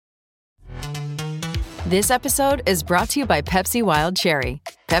This episode is brought to you by Pepsi Wild Cherry.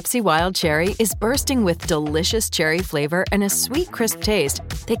 Pepsi Wild Cherry is bursting with delicious cherry flavor and a sweet, crisp taste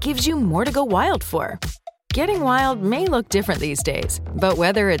that gives you more to go wild for. Getting wild may look different these days, but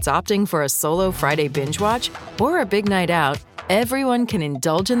whether it's opting for a solo Friday binge watch or a big night out, everyone can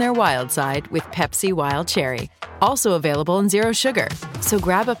indulge in their wild side with Pepsi Wild Cherry. Also available in Zero Sugar. So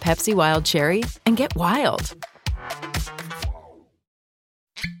grab a Pepsi Wild Cherry and get wild.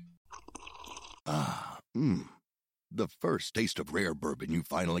 The first taste of rare bourbon you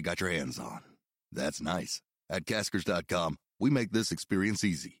finally got your hands on. That's nice. At Caskers.com, we make this experience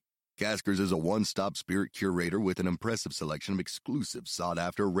easy. Caskers is a one-stop spirit curator with an impressive selection of exclusive,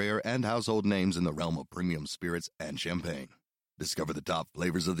 sought-after, rare, and household names in the realm of premium spirits and champagne. Discover the top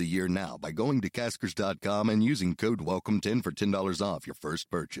flavors of the year now by going to Caskers.com and using code WELCOME10 for $10 off your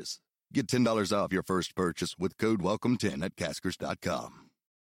first purchase. Get $10 off your first purchase with code WELCOME10 at Caskers.com.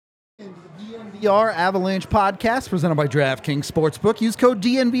 DNVR Avalanche podcast presented by DraftKings Sportsbook. Use code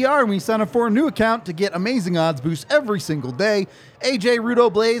DNVR when you sign up for a new account to get amazing odds boosts every single day. AJ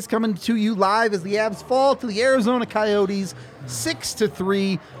Rudo Blaze coming to you live as the Avs fall to the Arizona Coyotes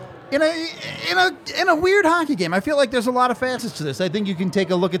 6-3 in a weird hockey game. I feel like there's a lot of facets to this. I think you can take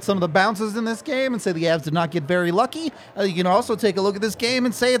a look at some of the bounces in this game and say the Avs did not get very lucky. You can also take a look at this game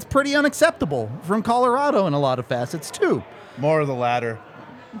and say it's pretty unacceptable from Colorado in a lot of facets too. More of the latter.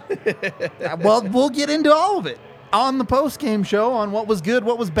 Well, we'll get into all of it on the post-game show on what was good,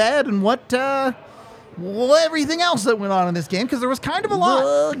 what was bad, and what everything else that went on in this game, because there was kind of a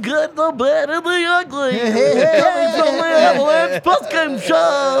lot. The good, the bad, and the ugly. Hey. Coming from the Avalanche post-game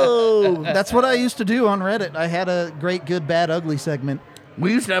show. That's what I used to do on Reddit. I had a great, good, bad, ugly segment.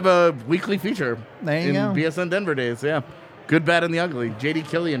 We used to have a weekly feature There you in go. BSN Denver days, yeah. Good, bad, and the ugly. JD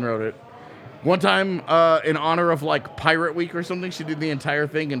Killian wrote it. One time, in honor of like Pirate Week or something, she did the entire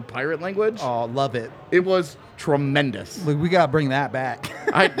thing in pirate language. Oh, love it. It was tremendous. Look, we got to bring that back.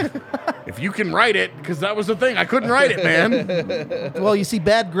 If you can write it, because that was the thing. I couldn't write it, man. Well, you see,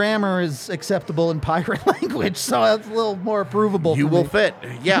 bad grammar is acceptable in pirate language, so that's a little more approvable. You for will me. fit.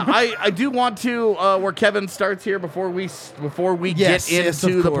 Yeah, I do want to, where Kevin starts here before we Yes, get yes,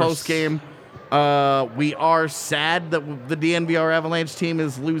 into of the course. post game. We are sad that the DNVR Avalanche team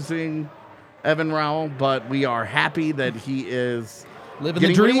is losing Evan Rowell, but we are happy that he is Living the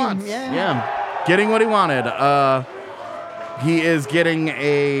getting what he dream. wants. Yeah. Getting what he wanted. He is getting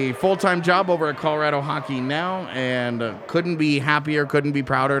a full-time job over at Colorado Hockey now, and couldn't be happier, couldn't be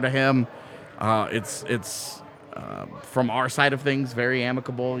prouder to him. It's from our side of things, very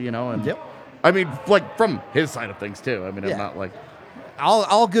amicable, you know. And Yep. I mean, like from his side of things too. I mean, Yeah. I'm not like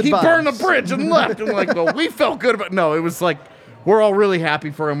All good he vibes. burned the bridge and left, and like, well, we felt good about. No, it was like we're all really happy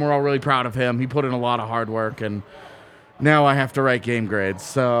for him. We're all really proud of him. He put in a lot of hard work, and now I have to write game grades.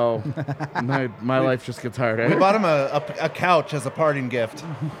 So my life just gets harder. We bought him a couch as a parting gift.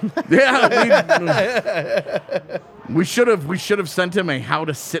 Yeah, we should have sent him a how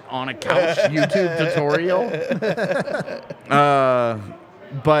to sit on a couch YouTube tutorial.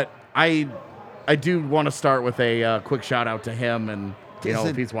 But I do want to start with a quick shout out to him, and you know,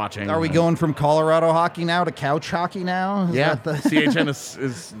 if he's watching. Are we going from Colorado hockey now to couch hockey now? Is Yeah, that the- CHN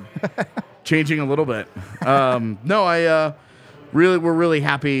is changing a little bit. We're really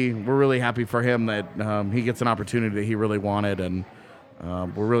happy. We're really happy for him that he gets an opportunity that he really wanted, and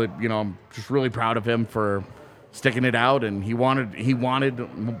we're really, I'm just really proud of him for sticking it out. And he wanted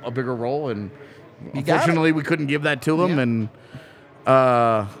a bigger role, and unfortunately we couldn't give that to him.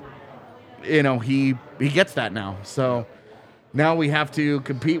 Yeah. And he gets that now. So now we have to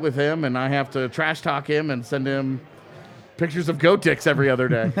compete with him, and I have to trash talk him and send him pictures of goat dicks every other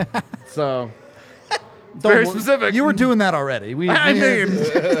day. So very specific. You were doing that already. I mean,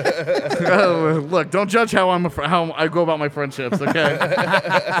 look, don't judge how how I go about my friendships,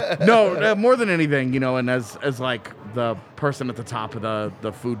 okay? No, more than anything, and as like the person at the top of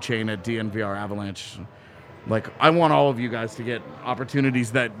the food chain at DNVR Avalanche, like I want all of you guys to get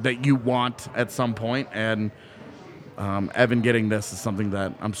opportunities that you want at some point, and Evan getting this is something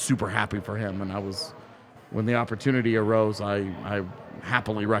that I'm super happy for him, and when the opportunity arose, I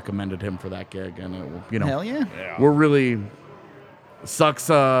happily recommended him for that gig, and Hell yeah. we're really sucks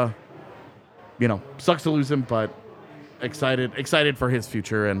to lose him, but excited for his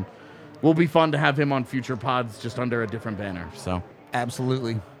future, and will be fun to have him on future pods just under a different banner. So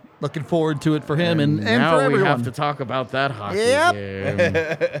Absolutely. Looking forward to it for him and now for everyone. we have to talk about that hockey Yep. game.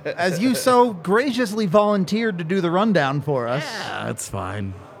 As you so graciously volunteered to do the rundown for us. Yeah, that's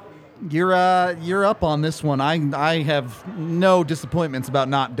fine. You're up on this one. I have no disappointments about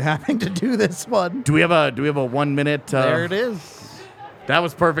not having to do this one. Do we have a 1 minute? There it is. That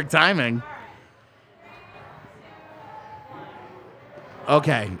was perfect timing.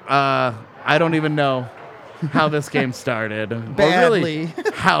 Okay. I don't even know how this game started. Or Badly. really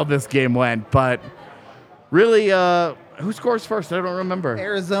how this game went, but really, who scores first? I don't remember.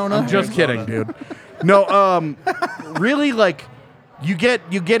 Arizona. I'm just kidding, dude. No, really, like, you get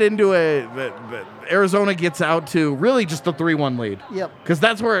into Arizona gets out to really just a 3-1 lead. Yep. Because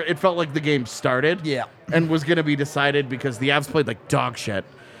that's where it felt like the game started. Yeah. And was going to be decided because the Avs played like dog shit.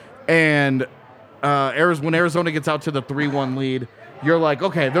 And when Arizona gets out to the 3-1 lead, you're like,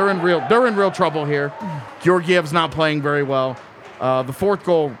 okay, they're in real trouble here. Georgiev's not playing very well. The fourth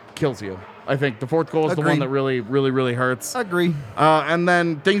goal kills you. I think the fourth goal is the one Agreed. that really hurts. Agree. And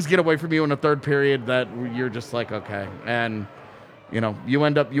then things get away from you in the third period that you're just like, okay. And, you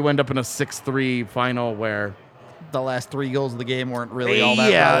end up in a 6-3 final where The last 3 goals of the game weren't really all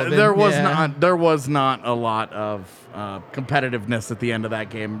that relevant. there was not a lot of competitiveness at the end of that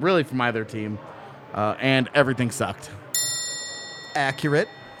game, really from either team. And everything sucked. Accurate.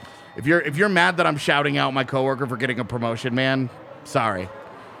 If you're mad that I'm shouting out my coworker for getting a promotion, man, sorry.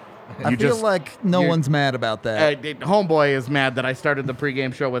 I feel like no one's mad about that. Homeboy is mad that I started the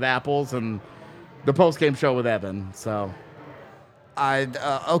pregame show with apples and the postgame show with Evan. So,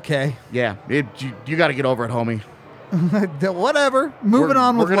 Okay. yeah, you got to get over it, homie. Whatever. Moving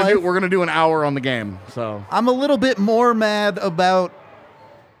on with life. We're gonna do an hour on the game. So I'm a little bit more mad about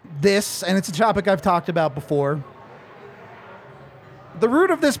this, and it's a topic I've talked about before. The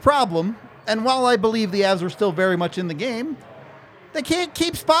root of this problem, and while I believe the Avs are still very much in the game, they can't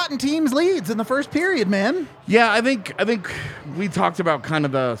keep spotting teams' leads in the first period, man. yeah, I think we talked about kind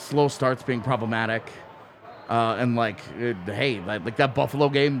of the slow starts being problematic, and like that Buffalo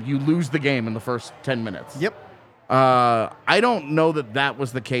game, you lose the game in the first 10 minutes. Yep. I don't know that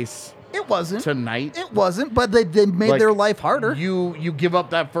was the case It wasn't. tonight. It wasn't, but they made Like, their life harder. You give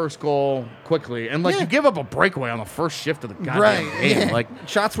up that first goal quickly, and Yeah. you give up a breakaway on the first shift of the goddamn game. Yeah. Like,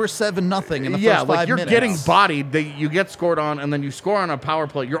 shots were 7-0 in the yeah, first 5 like you're minutes. getting bodied. You get scored on, and then you score on a power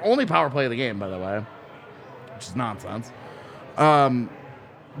play. Your only power play of the game, by the way, which is nonsense.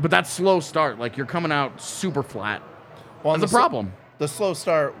 But that slow start, like you're coming out super flat. Well, That's a problem. The slow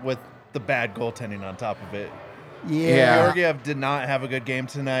start with the bad goaltending on top of it. Yeah. Georgiev did not have a good game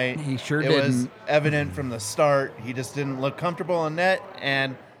tonight. He sure It was didn't. evident from the start. He just didn't look comfortable on net,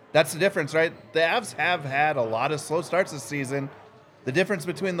 and that's the difference, right? The Avs have had a lot of slow starts this season. The difference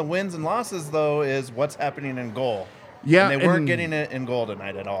between the wins and losses, though, is what's happening in goal. Yeah, and they weren't and- getting it in goal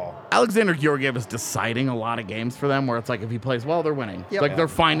tonight at all. Alexander Georgiev is deciding a lot of games for them, where it's like if he plays well, they're winning. Yep. Like they're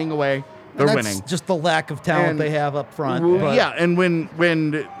finding a way, they're And that's winning. just the lack of talent And- they have up front. Well, but- yeah, and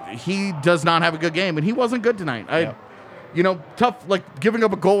when he does not have a good game, and he wasn't good tonight. Tough, like giving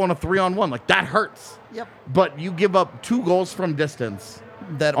up a goal on a 3-on-1, like that hurts. Yep. But you give up 2 goals from distance.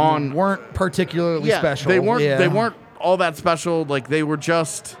 That on- weren't particularly special. They weren't. Yeah. They weren't all that special. Like they were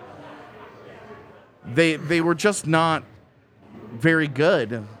just. They were just not very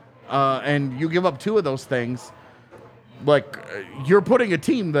good, and you give up 2 of those things. Like you're putting a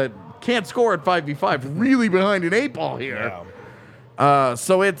team that can't score at 5v5 really behind an 8 ball here.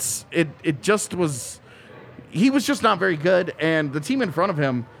 So it just was. He was just not very good, and the team in front of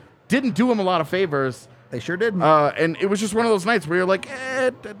him didn't do him a lot of favors. They sure didn't. And it was just one of those nights where you're like,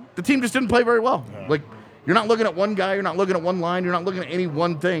 the team just didn't play very well. Like, you're not looking at one guy, you're not looking at one line, you're not looking at any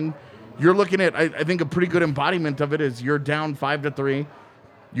one thing. You're looking at, I think a pretty good embodiment of it is you're down 5-3.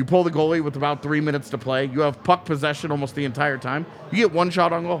 You pull the goalie with about 3 minutes to play. You have puck possession almost the entire time. You get 1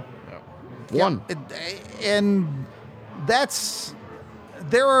 shot on goal. One. And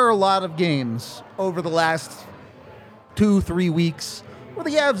there are a lot of games over the last 2-3 weeks where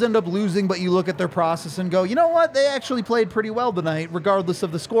the Avs end up losing, but you look at their process and go, you know what? They actually played pretty well tonight, regardless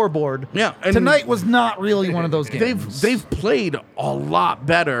of the scoreboard. Yeah, and tonight was not really one of those games. They've played a lot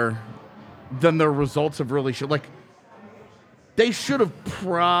better than their results have really shown. Like, they should have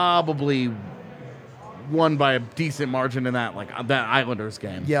probably won by a decent margin in that Islanders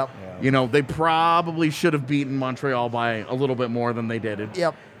game. Yep. They probably should have beaten Montreal by a little bit more than they did.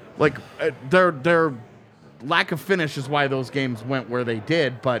 Yep. Like their lack of finish is why those games went where they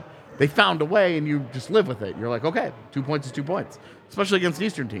did, but they found a way, and you just live with it. You're like, okay, 2 points is 2 points, especially against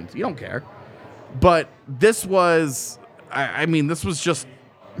Eastern teams. You don't care. But this was, this was just,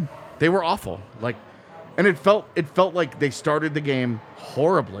 they were awful. Like, and it felt like they started the game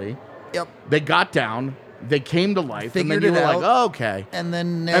horribly. Yep. They got down, they came to life, Figured and then you it were out. like, oh, okay. And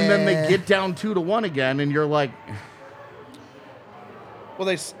then They get down 2-1 again, and you're like,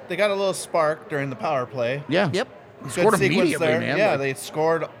 Well, they got a little spark during the power play. yeah. Yep. Good Scored sequence immediately, there. man. Yeah, Like, they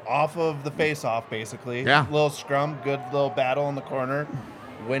scored off of the face-off, basically. Yeah. Little scrum, good little battle in the corner.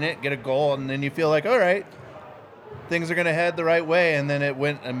 Win it, get a goal, and then you feel like, all right, things are going to head the right way, and then it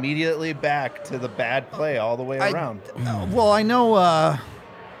went immediately back to the bad play all the way around. Well, I know.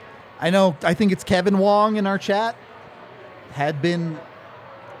 I think it's Kevin Wong in our chat had been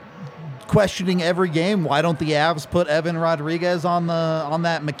questioning every game. Why don't the Avs put Evan Rodriguez on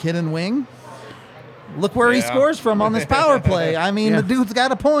that McKinnon wing? Look where he scores from on this power play. I mean, the dude's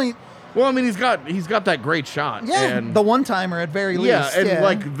got a point. Well, I mean, he's got that great shot. Yeah, and the one-timer at very least. Yeah, and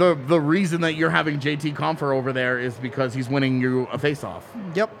like the reason that you're having JT Compher over there is because he's winning you a face-off.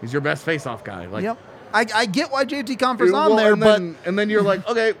 Yep. He's your best face-off guy. Like, yep. I get why JT Compher's on there, but and then you're like,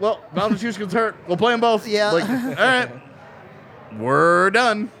 okay, well, Valentinius's hurt. We'll play them both. Yeah. Like, all right, we're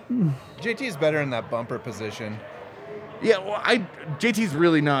done. JT's better in that bumper position. Yeah, well, JT's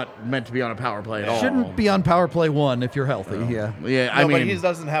really not meant to be on a power play at all. shouldn't be on power play 1 if you're healthy. Yeah. Yeah, No, I mean, but he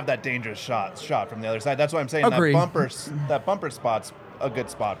doesn't have that dangerous shot from the other side. That's why I'm saying Agreed. that bumper spot's a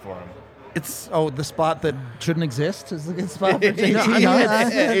good spot for him. It's the spot that shouldn't exist is a good spot for JT. No, I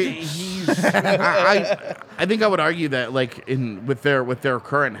mean, I think I would argue that like with their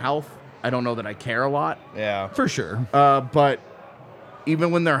current health, I don't know that I care a lot. Yeah, for sure. But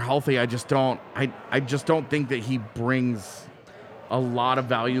even when they're healthy, I just don't think that he brings a lot of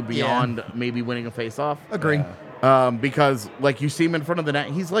value beyond maybe winning a faceoff. Agree. Because like you see him in front of the net,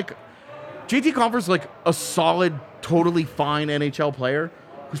 he's like JT Compher's like a solid, totally fine NHL player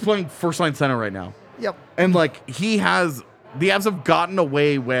who's playing first line center right now. Yep. And like the Avs have gotten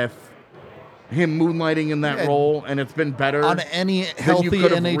away with him moonlighting in that role, and it's been better on any healthy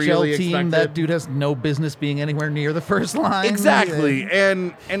NHL really team. expected. That dude has no business being anywhere near the first line. Exactly,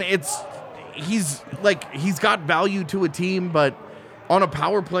 and he's got value to a team, but on a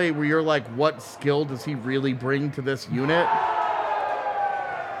power play where you're like, what skill does he really bring to this unit?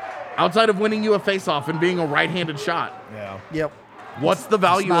 Outside of winning you a faceoff and being a right-handed shot. Yeah. Yep. What's the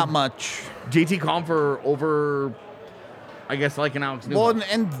value? It's not much. JT Compher over, I guess, like an Alex Newhook. Well,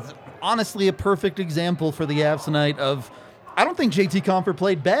 and honestly, a perfect example for the Avs tonight of, I don't think JT Compher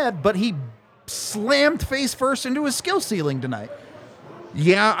played bad, but he slammed face first into his skill ceiling tonight.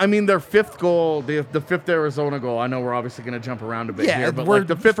 Yeah, I mean, their fifth goal, the fifth Arizona goal, I know we're obviously going to jump around a bit here, but like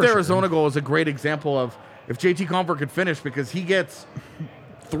the fifth Arizona goal is a great example of if JT Compher could finish, because he gets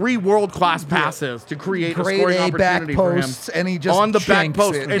 3 world-class passes to create a scoring opportunity for him and he just on the back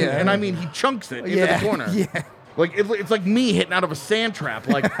post. It, and I mean, he chunks it into the corner. Yeah. Like, it's like me hitting out of a sand trap.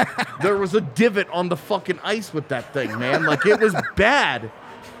 Like, there was a divot on the fucking ice with that thing, man. Like, it was bad.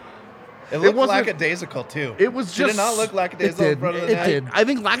 It looked lackadaisical, too. It was just... Did it not look lackadaisical in front of the net? It did. I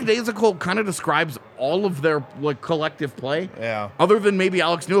think lackadaisical kind of describes all of their, like, collective play. Yeah. Other than maybe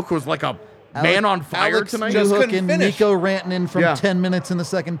Alex Newhook, who was like a man on fire Alex tonight. Newhook and finish. Nico Rantanen from Yeah. 10 minutes in the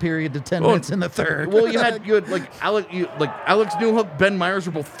second period to 10 minutes in the third. Well, you had Alex Newhook, Ben Myers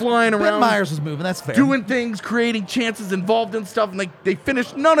were both flying around. Ben Myers was moving. That's fair. Doing things, creating chances, involved in stuff, and they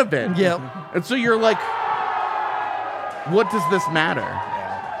finished none of it. Yep. And so you're like, what does this matter?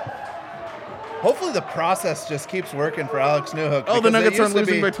 Hopefully the process just keeps working for Alex Newhook. Oh, the because Nuggets it aren't used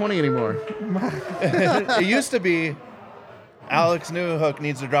to losing by 20 anymore. It used to be Alex Newhook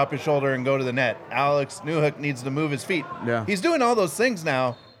needs to drop his shoulder and go to the net. Alex Newhook needs to move his feet. Yeah. He's doing all those things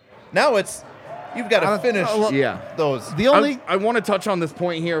now. Now it's, you've got to finish those. The only I want to touch on this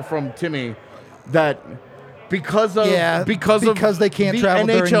point here from Timmy that because they can't travel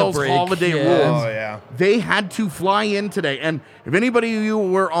during the NHL's break. holiday Yeah. rules, Oh, yeah. they had to fly in today. And if anybody of you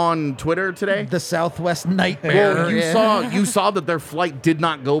were on Twitter today, the Southwest Nightmare. well, you saw that their flight did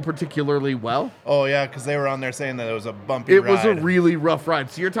not go particularly well. Oh, yeah, because they were on there saying that it was a bumpy It ride. was a really rough ride.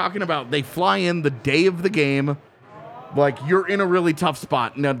 So you're talking about they fly in the day of the game. Like, you're in a really tough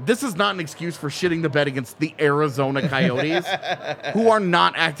spot. Now, this is not an excuse for shitting the bed against the Arizona Coyotes, who are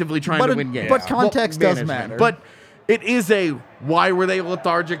not actively trying to win games. But context does management. matter. But it is why were they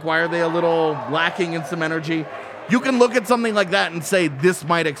lethargic? Why are they a little lacking in some energy? You can look at something like that and say, this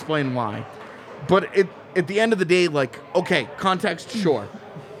might explain why. But at the end of the day, like, okay, context, sure.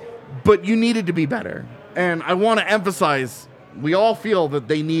 But you needed to be better. And I want to emphasize, we all feel that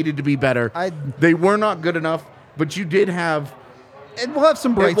they needed to be better. They were not good enough. But you did have... And we'll have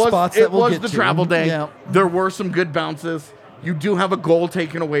some bright spots that we'll get to. It was the travel day. Yeah. There were some good bounces. You do have a goal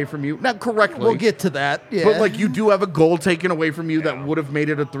taken away from you. Not correctly. We'll get to that. Yeah. But, like, you do have a goal taken away from you that would have made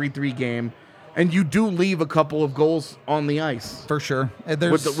it a 3-3 game. And you do leave a couple of goals on the ice. For sure.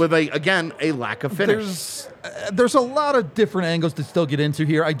 With a lack of finish. There's a lot of different angles to still get into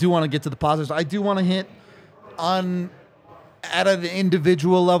here. I do want to get to the positives. I do want to hit on... at an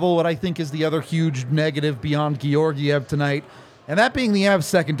individual level, what I think is the other huge negative beyond Georgiev tonight, and that being the Avs'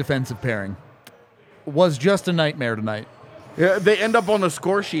 second defensive pairing, was just a nightmare tonight. Yeah, they end up on the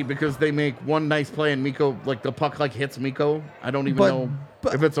score sheet because they make one nice play and Miko, like the puck, like hits Miko. I don't even know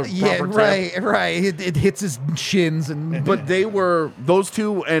if it's a proper tip. right. It hits his shins and. But they were those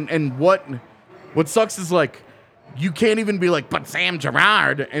two, and what sucks is like you can't even be like, but Sam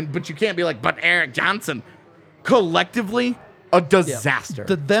Girard, but you can't be like, but Eric Johnson. Collectively, a disaster.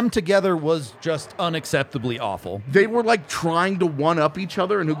 Them together was just unacceptably awful. They were like trying to one up each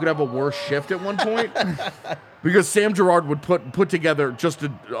other and who could have a worse shift at one point. Because Sam Girard would put together just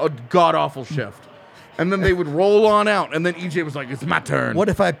a god awful shift. And then they would roll on out, and then EJ was like, "It's my turn." What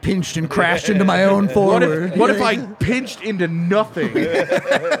if I pinched and crashed into my own forward? What if I pinched into nothing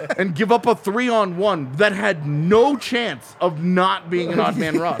and give up a 3-on-1 that had no chance of not being an odd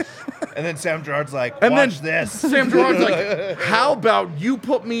man rush? And then Sam Girard's like, And watch then this. Sam Girard's like, "How about you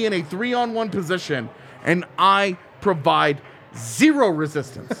put me in a 3-on-1 position and I provide zero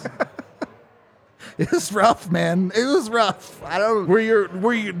resistance?" It was rough, man. It was rough. I don't. Where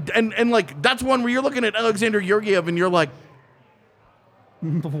you and like that's one where you're looking at Alexander Georgiev and you're like,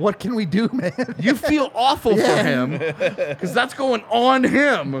 What can we do, man? you feel awful for him because that's going on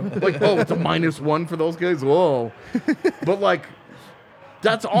him. Like, oh, it's a -1 for those guys. Whoa, but like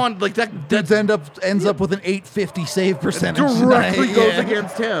that's on like that. Dudes ends up with an 850 save percentage. Directly tonight. goes Yeah.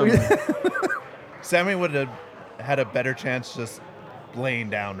 against him. Sammy would have had a better chance just laying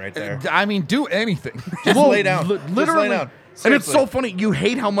down right there. I mean, do anything. Just lay down. Literally. Just lay down. And it's Seriously. so funny. You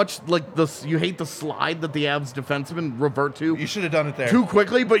hate how much like you hate the slide that the Avs defensemen revert to You should have done it there. too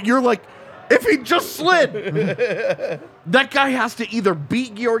quickly, but you're like, if he just slid, that guy has to either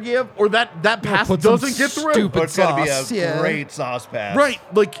beat Georgiev or that pass put some doesn't get through. stupid Or it's got to be sauce, a yeah. great sauce pass. Right,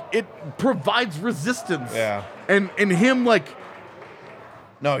 like it provides resistance. Yeah. And him like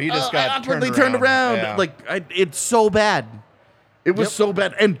No, he just got awkwardly turned around. Yeah. Like it's so bad. It was so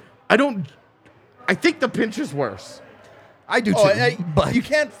bad, and I think the pinch is worse. I do too. Oh, but you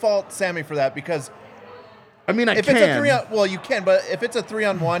can't fault Sammy for that because I mean, if it's a 3-on, well, you can, but if it's a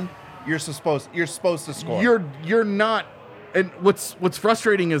 3-on-1, you're supposed to score. You're not. And what's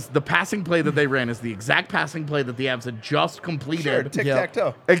frustrating is the passing play that they ran is the exact passing play that the Avs had just completed, sure,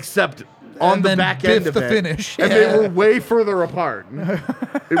 tic-tac-toe. except on And the then back biff end of the it, finish. and Yeah. they were way further apart.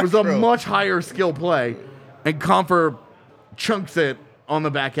 It was a True. much higher skill play, and Comfer chunks it on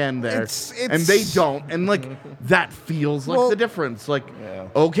the back end there, It's- and they don't, and like that feels like Well- the difference. Like, Yeah.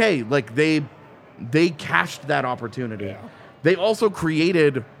 okay, like they cashed that opportunity. Yeah. They also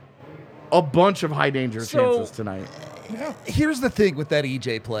created a bunch of high danger So- chances tonight. here's the thing with that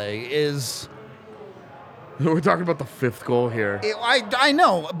EJ play is We're talking about the 5th goal here. I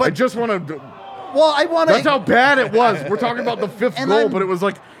know, I but just want to. well, I want That's to. how bad it was. We're talking about the 5th And goal, I'm- but it was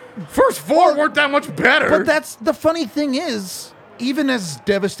like first 4 weren't that much better. But that's the funny thing is, even as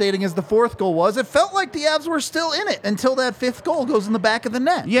devastating as the 4th goal was, it felt like the Avs were still in it until that 5th goal goes in the back of the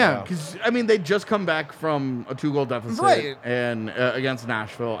net. yeah, because I mean they just come back from a 2-goal deficit Right. and against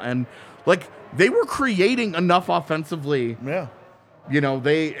Nashville, and like they were creating enough offensively. Yeah. You know,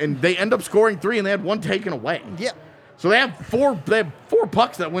 they end up scoring 3, and they had 1 taken away. Yeah. So they have 4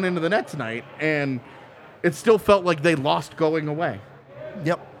 pucks that went into the net tonight, and it still felt like they lost going away.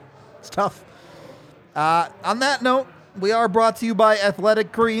 Yep. It's tough. On that note, we are brought to you by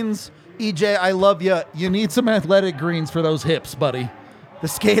Athletic Greens. EJ, I love you. You need some Athletic Greens for those hips, buddy. The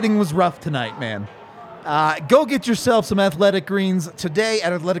skating was rough tonight, man. Go get yourself some Athletic Greens today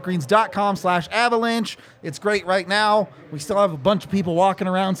at athleticgreens.com/avalanche. It's great right now. We still have a bunch of people walking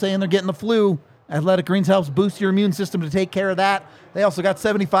around saying they're getting the flu. Athletic Greens helps boost your immune system to take care of that. They also got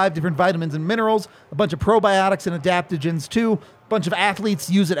 75 different vitamins and minerals, a bunch of probiotics and adaptogens too. A bunch of athletes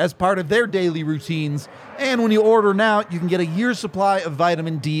use it as part of their daily routines. And when you order now, you can get a year's supply of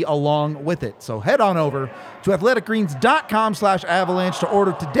vitamin D along with it. So head on over to athleticgreens.com/avalanche to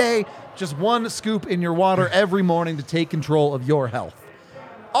order today. Just 1 scoop in your water every morning to take control of your health.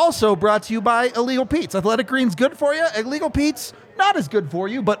 Also brought to you by Illegal Pete's. Athletic Greens good for you. Illegal Pete's not as good for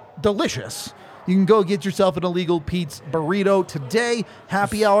you, but delicious. You can go get yourself an Illegal Pete's burrito today.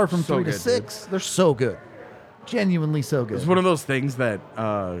 Happy hour from So 3 to good, 6. They're so good. Genuinely so good. It's one of those things that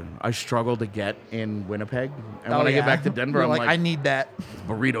I struggle to get in Winnipeg, and when I yeah. get back to Denver, You're I'm like, I need that.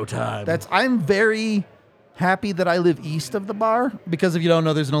 burrito time. I'm very happy that I live east of the bar because if you don't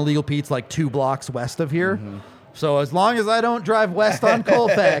know, there's an Illegal Pete's like 2 blocks west of here. Mm-hmm. So as long as I don't drive west on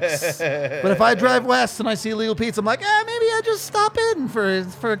Colfax, but if I drive west and I see Illegal Pete's, I'm like, maybe I just stop in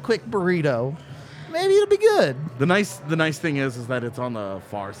for a quick burrito. maybe it'll be good. The nice thing is that it's on the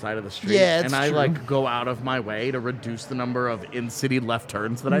far side of the street. Yeah, it's and I true. like go out of my way to reduce the number of in-city left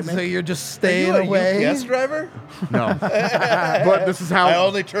turns that I So make. you're just Are staying you a away. UPS driver? No, but this is how. I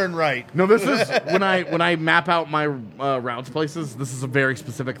only turn right. No, this is when I map out my routes places. This is a very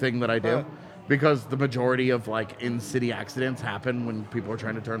specific thing that I do because the majority of like in-city accidents happen when people are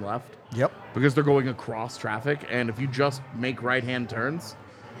trying to turn left. Yep. Because they're going across traffic, and if you just make right-hand turns,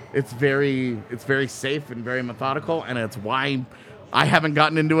 it's very safe and very methodical, and it's why I haven't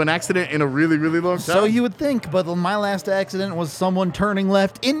gotten into an accident in a really, really long time. So you would think, but my last accident was someone turning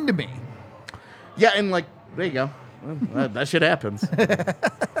left into me. Yeah, and like, there you go. Well, that shit happens.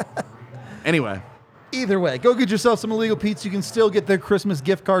 Anyway. Either way, go get yourself some Illegal Pete's. You can still get their Christmas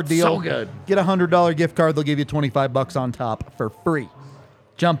gift card deal. So good. Get a $100 gift card. They'll give you $25 on top for free.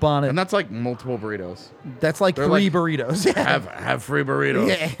 Jump on it. And that's like multiple burritos. That's like They're three like- burritos. Yeah. Have free burritos.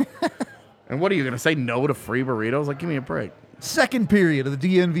 Yeah. And what are you going to say no to free burritos? Like, give me a break. Second period of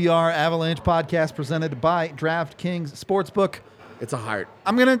the DNVR Avalanche podcast presented by DraftKings Sportsbook. It's a heart.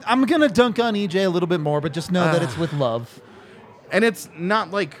 I'm gonna dunk on EJ a little bit more, but just know that it's with love. And it's not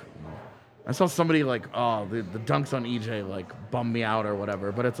like I saw somebody like, oh, the dunks on EJ like bum me out or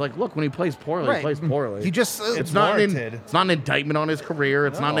whatever. But it's like, look, when he plays poorly, Right. he plays poorly. He just it's not warranted. it's not an indictment on his career.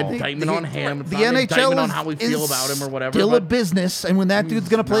 It's not an indictment on him. It's the not an NHL indictment on is- how we feel is about him or whatever. Still a but business, and when that dude's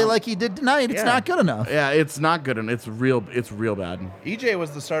gonna play not- like he did tonight, it's Yeah. not good enough. yeah, it's not good, and it's real bad. EJ was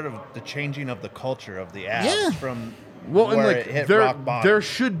the start of the changing of the culture of the Avs Yeah. from Well, and where like it hit rock there, bottom. there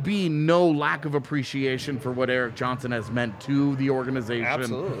should be no lack of appreciation for what Eric Johnson has meant to the organization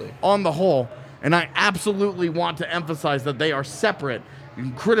Absolutely. on the whole. And I absolutely want to emphasize that they are separate. You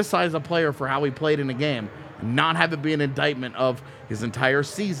can criticize a player for how he played in a game and not have it be an indictment of his entire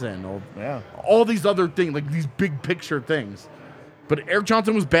season or Yeah. all these other things, like these big picture things. But Eric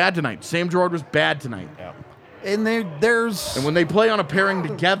Johnson was bad tonight. Sam Girard was bad tonight. Yeah. And there's And when they play on a pairing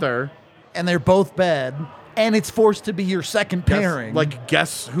together, and they're both bad, and it's forced to be your second pairing.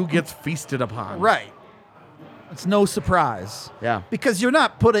 guess who gets feasted upon? right. It's no surprise. Yeah. Because you're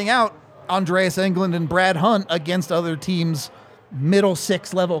not putting out Andreas Englund and Brad Hunt against other teams' middle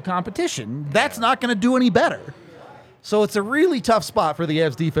six level competition. That's not going to do any better. So it's a really tough spot for the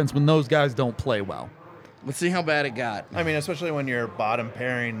Avs defense when those guys don't play well. Let's see how bad it got. I mean, especially when your bottom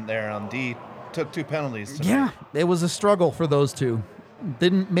pairing there on D took 2 penalties tonight. Yeah, it was a struggle for those two.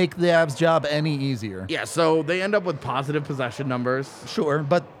 Didn't make the Avs' job any easier. Yeah, so they end up with positive possession numbers, Sure,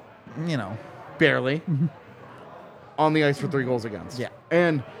 but, you know, barely, on the ice for 3 goals against. Yeah.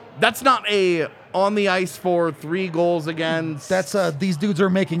 And that's not a on the ice for 3 goals against. that's these dudes are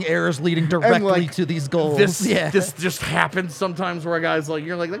making errors leading directly like, to these goals. This, yeah. this just happens sometimes where a guy's like,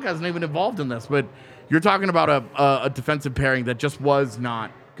 you're like, that guy's not even involved in this. But you're talking about a defensive pairing that just was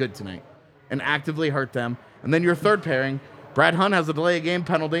not good tonight and actively hurt them. And then your third pairing, Brad Hunt has a delay of game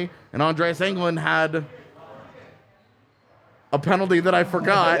penalty, and Andreas Englund had a penalty that I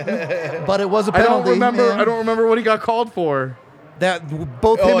forgot. but it was a I penalty. don't remember. yeah. I don't remember what he got called for. That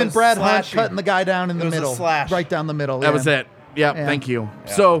both him and it's Brad Hunt slashing. cutting the guy down in the It was a middle, slash. right down the middle. That was it. Yep. Yeah. Thank you.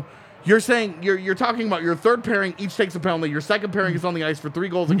 So you're saying you're talking about your third pairing each takes a penalty. Your second pairing is on the ice for 3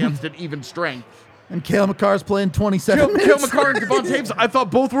 goals against at even strength. And Cale McCarr's playing 27 Cale minutes. McCarr and Devon Taves, I thought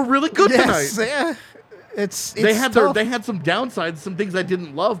both were really good yes, tonight. yeah. It's They had tough. they had some downsides, some things I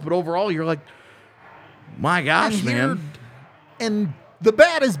didn't love, but overall you're like, my gosh, And man. here- And the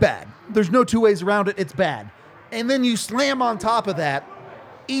bad is bad. There's no 2 ways around it. It's bad. And then you slam on top of that.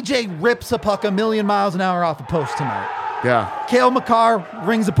 EJ rips a puck a million miles an hour off the post tonight. Yeah. Cale McCarr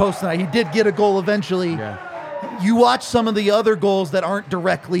rings a post tonight. He did get a goal eventually. Yeah. You watch some of the other goals that aren't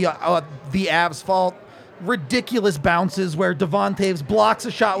directly the Avs' fault. Ridiculous bounces where Devon Taves blocks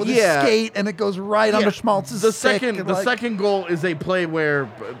a shot with his Yeah. skate and it goes right onto Schmaltz's the stick. second and the like- second goal is a play where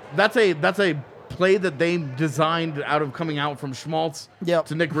that's a play that they designed out of coming out from Schmaltz Yep.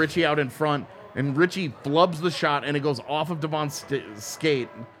 to Nick Ritchie out in front, and Ritchie flubs the shot and it goes off of Devon's skate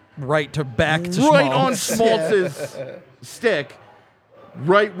right to back to right on Schmaltz. Schmaltz's stick,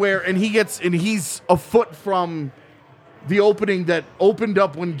 right where, and he's a foot from the opening that opened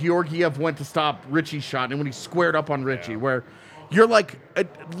up when Georgiev went to stop Ritchie's shot and when he squared up on Ritchie, where you're like,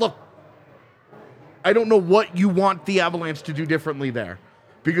 look, I don't know what you want the Avalanche to do differently there,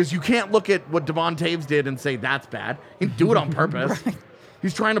 because you can't look at what Devon Taves did and say that's bad. He didn't do it on purpose.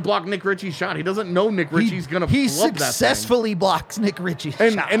 He's trying to block Nick Ritchie's shot. He doesn't know Nick Ritchie's going to He flub that thing. successfully blocks Nick Ritchie's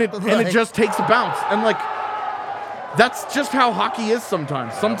And shot. and it just takes a bounce. And like, that's just how hockey is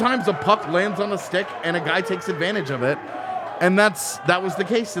sometimes. Sometimes a puck lands on a stick and a guy takes advantage of it. And that was the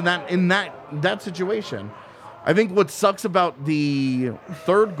case in that situation. I think what sucks about the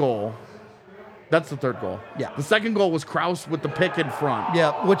third goal That's the third goal. Yeah. The second goal was Kraus with the pick in front.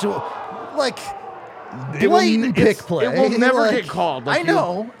 Yeah, which like It will- blatant pick play. It will never Like, get called. I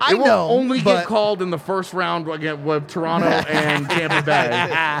know. It will only but get called in the first round again with Toronto and Tampa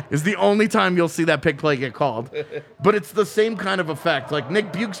Bay. Is the only time you'll see that pick play get called. But it's the same kind of effect. Like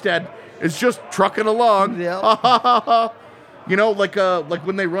Nick Bukestad is just trucking along. Yeah. You know, like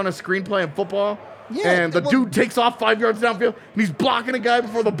when they run a screenplay in football. Yeah, and the well- dude takes off 5 yards downfield, and he's blocking a guy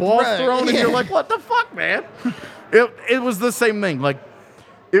before the ball's Right, thrown, and yeah. you're like, "What the fuck, man?" It was the same thing. Like,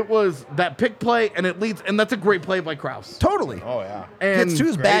 it was that pick play, and it leads, and that's a great play by Kraus. Totally. Oh yeah. And Gets to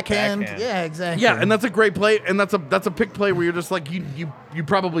his Great backhand. backhand. Yeah, exactly. yeah, and that's a great play, and that's a pick play where you're just like you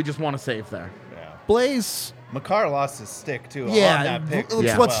probably just want to save there. Yeah. Blaze. Makar lost his stick too. on Yeah, that pick. it's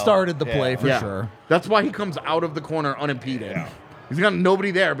Yeah. what Well, started the play yeah. for Yeah. sure. That's why he comes out of the corner unimpeded. Yeah. He's got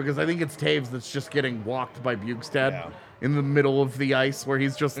nobody there because I think it's Taves that's just getting walked by Bukestad Yeah. in the middle of the ice where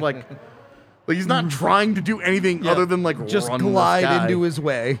he's just like he's not trying to do anything other than like Just run this glide guy. into his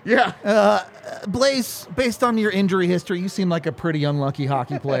way. Yeah. Blaze, based on your injury history, you seem like a pretty unlucky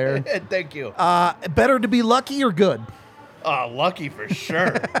hockey player. Thank you. Better to be lucky or good? Lucky for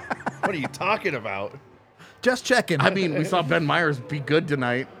sure. What are you talking about? Just checking. I mean, we saw Ben Myers be good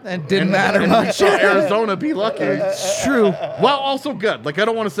tonight. And didn't matter and much. We saw Arizona be lucky. It's true. Well, also good. Like, I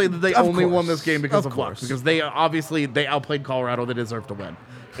don't want to say that they Of only won course. this game because Of of luck. course. Because they obviously outplayed Colorado. They deserve to win.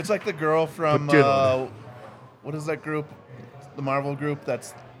 It's like the girl from But good. what is that group? The Marvel group.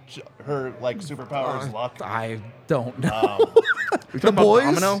 That's her like superpower is luck. I don't know. We The boys?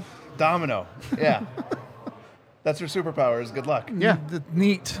 Domino? Domino. Yeah. That's her superpower is good luck. Yeah.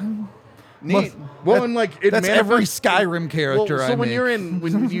 Neat. Neat. Well, and like it That's every manifests- Skyrim character Well, so I when make. you're in,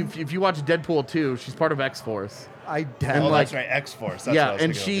 if you watch Deadpool 2, she's part of X Force. I Oh, have like- that's right. X Force. That's Yeah, what I was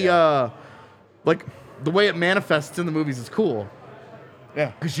and thinking she, of, like, the way it manifests in the movies is cool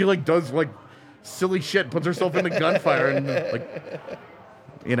yeah. because she like does like silly shit, puts herself into gunfire, and like,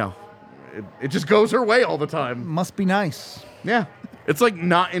 you know, it just goes her way all the time. must be nice. Yeah, it's like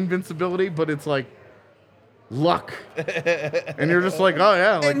not invincibility, but it's like luck, and you're just like, oh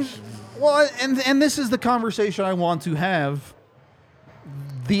yeah, like. And this is the conversation I want to have.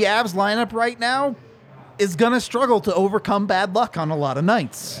 The Avs lineup right now is gonna struggle to overcome bad luck on a lot of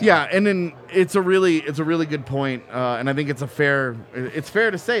nights. Yeah, and then it's a really good point, and I think it's fair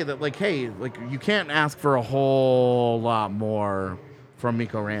to say that like, hey, like you can't ask for a whole lot more from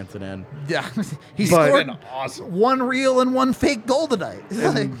Mikko Rantanen. Yeah, he But- scored Been awesome. one real and one fake goal tonight.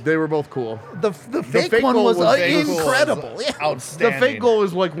 And they were both cool. the fake fake one goal was, was incredible. Yeah. The Outstanding. fake goal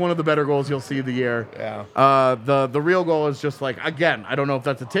is like one of the better goals you'll see of the year. Yeah. The real goal is just like, again, I don't know if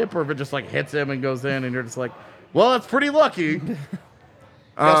that's a tip or if it just like hits him and goes in, and you're just like, well, that's pretty lucky.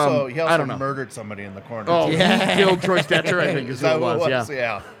 He also I don't know. murdered somebody in the corner. Oh, too. Yeah. he killed Troy Stetcher, I think is Is who that it what was. it was?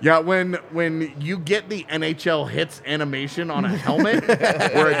 Yeah. Yeah. Yeah, when you get the NHL hits animation on a helmet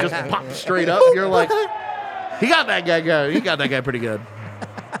where it just pops straight up, you're like, he got that guy pretty good.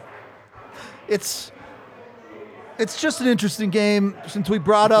 It's just an interesting game. Since we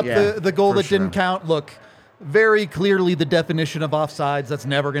brought up Yeah, the goal for that didn't sure. count, look, very clearly the definition of offsides. That's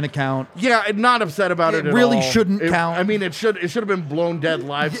never going to count. Yeah, I'm not upset about it. It at really all. shouldn't count. I mean, it should have been blown dead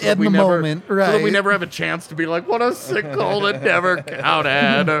live so In that we the never, moment, so that we right. never have a chance to be like, what a sick goal that never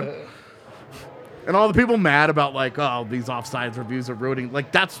counted. And all the people mad about like, oh, these offsides reviews are ruining.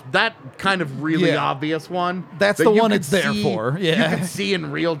 Like that kind of really Yeah. obvious one. That's that the you one could it's there see- for. you Yeah. can see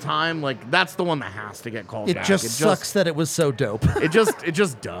in real time. Like that's the one that has to get called It back. just sucks that it was so dope. It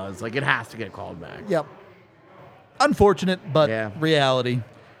just does. Like it has to get called back. Yep. Unfortunate, but Yeah. reality.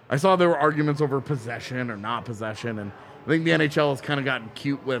 I saw there were arguments over possession or not possession, and I think the NHL has kind of gotten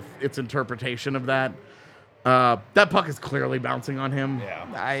cute with its interpretation of that. That puck is clearly bouncing on him. Yeah.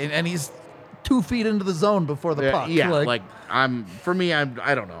 And he's 2 feet into the zone before the puck. Yeah, like I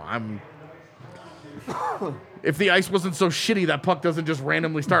don't know. If the ice wasn't so shitty, that puck doesn't just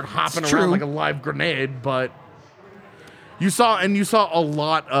randomly start hopping true. around like a live grenade. But you saw a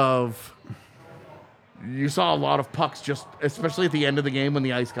lot of pucks just, especially at the end of the game when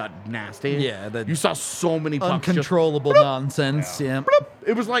the ice got nasty. Yeah, you saw so many pucks. uncontrollable nonsense. Yeah.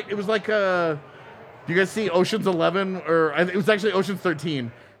 It was like do you guys see Ocean's 11 or it was actually Ocean's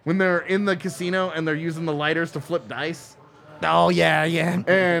 13 when they're in the casino and they're using the lighters to flip dice. Oh yeah, yeah.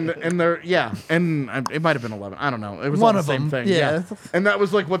 And it might have been 11. I don't know. It was One all of the same them, thing. yeah. And that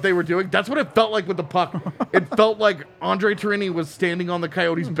was like what they were doing. That's what it felt like with the puck. It felt like Andre Torini was standing on the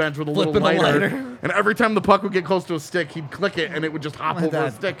Coyotes bench with a little Flipping a lighter, lighter. and every time the puck would get close to a stick, he'd click it and it would just hop over a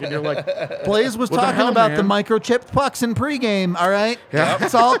that. stick, and you're like, Blaze was What the talking hell, about the man? microchipped pucks in pregame. All right,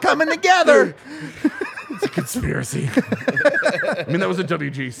 it's all coming together. It's a conspiracy. I mean, that was a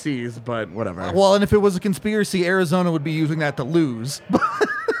WGC's, but whatever. Well, and if it was a conspiracy, Arizona would be using that to lose.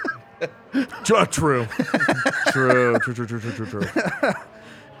 True. True.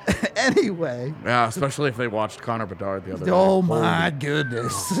 Anyway. Yeah, especially if they watched Connor Bedard the other day. Oh, my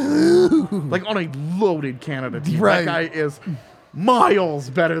goodness. Like on a loaded Canada team. Right. That guy is miles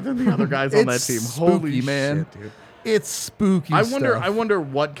better than the other guys on that It's team. spooky, Holy man. shit, dude. It's spooky I stuff. wonder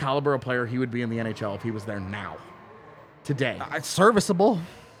what caliber of player he would be in the NHL if he was there now. Today. Serviceable.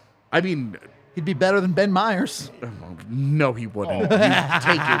 I mean, He'd be better than Ben Myers. no, he wouldn't. You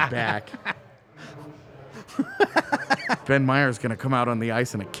take it back. Ben Meyer's going to come out on the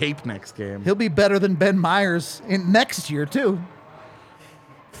ice in a cape next game. He'll be better than Ben Myers in next year, too.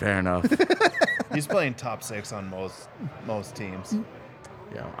 Fair enough. He's playing top 6 on most teams.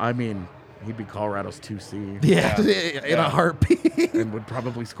 Yeah, I mean, he'd be Colorado's 2C. Yeah, Yeah. in a heartbeat. And would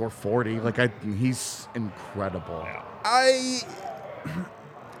probably score 40. He's incredible. Yeah.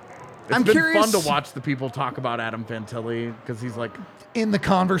 It's I'm been curious- fun to watch the people talk about Adam Fantilli because he's like, In the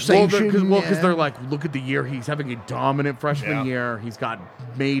conversation. because they're like, look at the year he's having a dominant freshman Yeah. year. He's got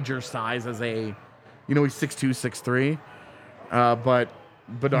major size as he's 6'2", 6'3". But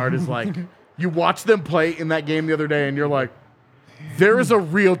Bedard is like, you watch them play in that game the other day, and you're like, there is a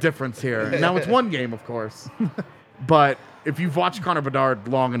real difference here. Now it's one game, of course, but if you've watched Connor Bedard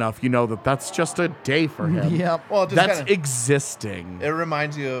long enough, you know that that's just a day for him. Yep. Well, it just That's kinda, existing. it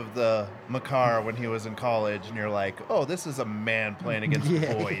reminds you of the Makar when he was in college, and you're like, oh, this is a man playing against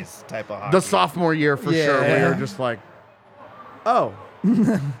Yeah. boys type of hockey. The sophomore year for sure, where Yeah. you're just like, oh,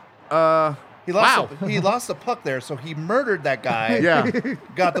 He lost, wow. he lost the puck there, so he murdered that guy. yeah.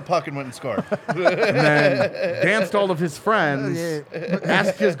 Got the puck and went and scored. And then danced all of his friends, Yeah.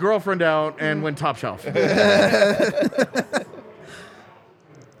 asked his girlfriend out, and went top shelf.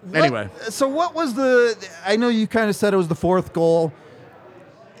 Anyway, So what was I know you kind of said it was the fourth goal.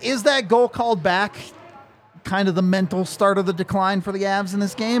 Is that goal called back kind of the mental start of the decline for the Avs in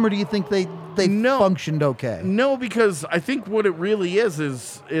this game, or do you think they No. functioned okay? no, because I think what it really is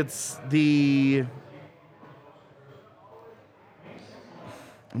it's the.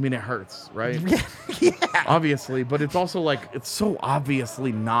 I mean, it hurts, right? Yeah. Obviously, but it's also like it's so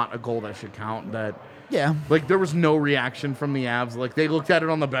obviously not a goal that should count that. Yeah. Like, there was no reaction from the Avs. Like, they looked at it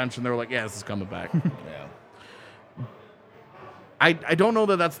on the bench and they were like, yeah, this is coming back. Yeah. I don't know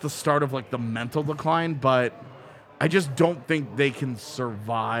that that's the start of, like, the mental decline, but I just don't think they can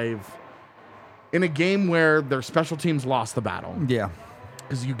survive in a game where their special teams lost the battle. Yeah.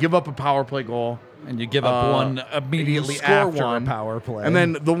 Because you give up a power play goal. And you give up one immediately you score after one, a power play. And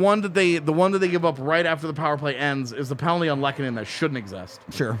then the one that they give up right after the power play ends is the penalty on Lehkonen that shouldn't exist.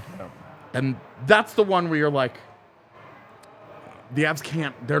 Sure. And that's the one where you're like, the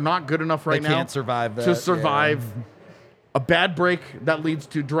Avs they're not good enough right They now can't survive that, to survive a bad break that leads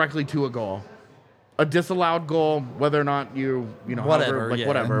directly to a goal, a disallowed goal, whether or not you know, Whatever,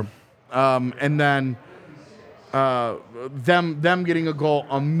 whatever. And then them getting a goal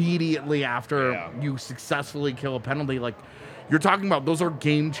immediately after you successfully kill a penalty. Like, you're talking about, those are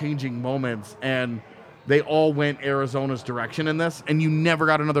game-changing moments, and they all went Arizona's direction in this, and you never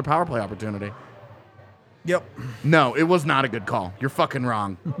got another power play opportunity. Yep. No, it was not a good call. You're fucking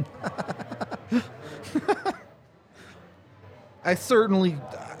wrong. I certainly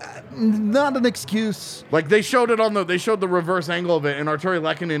not an excuse. Like, they showed the reverse angle of it, and Arturi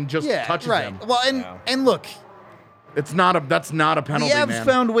Lehkonen just touches him. Well, and look, That's not a penalty, the Avs man.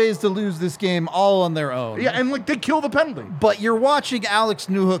 found ways to lose this game all on their own. Yeah, and like, they kill the penalty. But you're watching Alex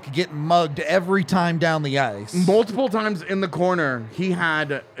Newhook get mugged every time down the ice. Multiple times in the corner, he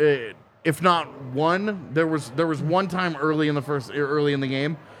had, if not one, there was one time early in the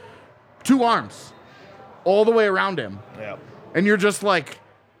game, 2 arms, all the way around him, Yeah. and you're just like,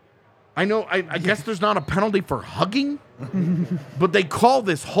 I guess there's not a penalty for hugging, but they call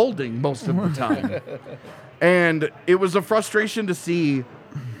this holding most of the time, and it was a frustration to see.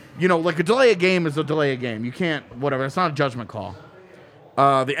 You know, like, a delay a game is a delay a game. You can't, whatever. It's not a judgment call.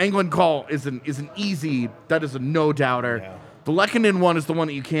 The Englund call is an easy. That is a no doubter. Yeah. The Lehkonen one is the one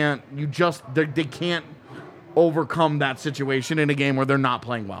that you can't. They can't overcome that situation in a game where they're not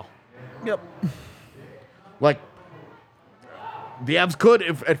playing well. Yep. Like, the Avs could,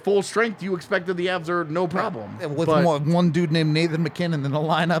 if at full strength, you expected the Avs are no problem. With But- one dude named Nathan McKinnon, then the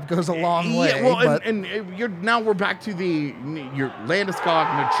lineup goes a long way. Yeah, well, but- and now we're back to your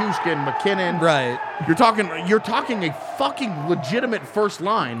Landeskog, Nichushkin, McKinnon. right. You're talking a fucking legitimate first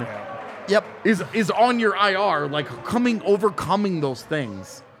line Yep. is on your IR, like, overcoming those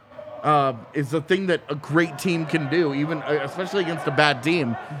things is a thing that a great team can do, even especially against a bad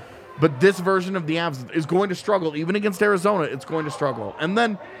team. But this version of the Avs is going to struggle. Even against Arizona, it's going to struggle. And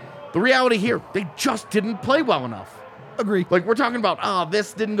then the reality here, they just didn't play well enough. Agree. Like, we're talking about,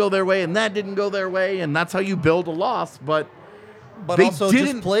 this didn't go their way and that didn't go their way, and that's how you build a loss. But they also didn't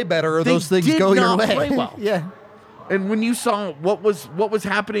just play better, or they those things did go your not way. play well. Yeah. And when you saw what was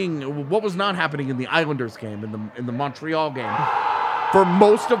happening, what was not happening in the Islanders game, in the Montreal game, for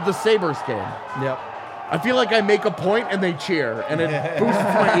most of the Sabres game, Yep. I feel like I make a point and they cheer, and it boosts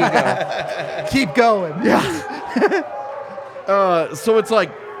my ego. Keep going. So it's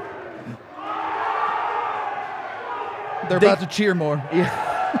like They're about to cheer more.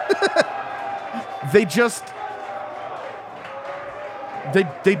 they just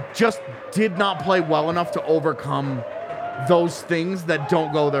did not play well enough to overcome those things that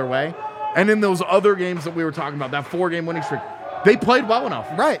don't go their way. And in those other games that we were talking about, that 4-game winning streak, they played well enough.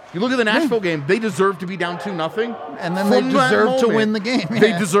 Right. You look at the Nashville game, they deserved to be down 2-0. And then they deserved to win the game.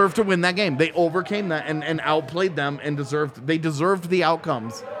 They deserved to win that game. They overcame that and outplayed them and they deserved the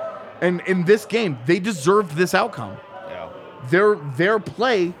outcomes. And in this game, they deserved this outcome. Yeah. Their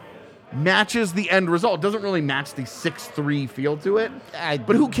play matches the end result. It doesn't really match the 6-3 feel to it,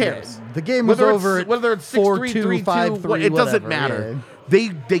 but who cares? The game was over. Whether it's 6-3, 3-2, 5-3, it doesn't whatever, matter.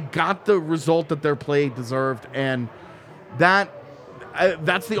 yeah. They got the result that their play deserved, and that's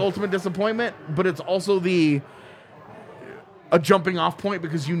the ultimate disappointment. But it's also a jumping off point,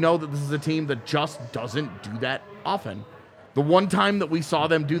 because you know that this is a team that just doesn't do that often. The one time that we saw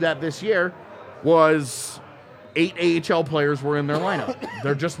them do that this year was 8 AHL players were in their lineup.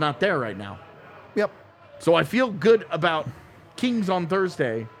 They're just not there right now. Yep. So I feel good about Kings on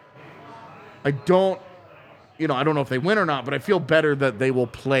Thursday. I don't know if they win or not, but I feel better that they will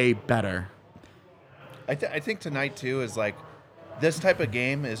play better. I think tonight, too, is like this type of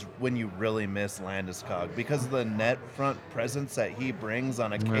game is when you really miss Landeskog, because of the net front presence that he brings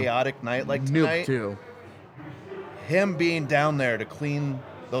on a chaotic night like tonight. Nuke, too. Him being down there to clean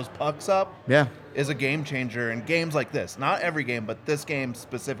those pucks up is a game changer in games like this. Not every game, but this game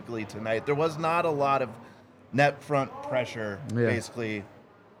specifically tonight. There was not a lot of net front pressure, basically,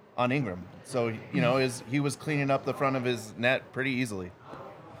 on Ingram. So, he was cleaning up the front of his net pretty easily.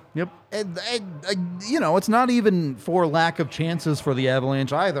 Yep. And it's not even for lack of chances for the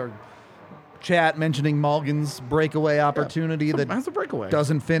Avalanche either. Chat mentioning Malgin's breakaway opportunity that has a breakaway.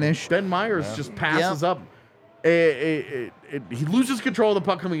 Doesn't finish. Ben Myers just passes up. He loses control of the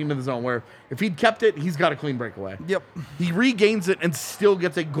puck coming into the zone, where if he'd kept it, he's got a clean breakaway. Yep. He regains it and still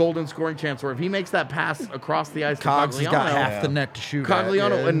gets a golden scoring chance, where if he makes that pass across the ice Cogs to has Cogliano, got half the net to shoot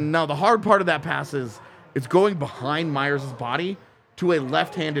Cogliano, at. and now the hard part of that pass is it's going behind Myers' body to a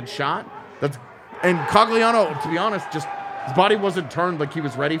left-handed shot. And Cogliano, to be honest, just his body wasn't turned like he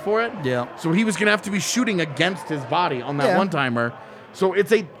was ready for it. Yeah. So he was going to have to be shooting against his body on that one-timer. So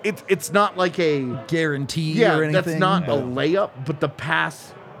it's not like a guarantee or anything. That's not a layup, but the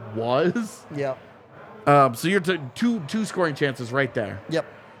pass was. Yep. So you're two scoring chances right there. Yep.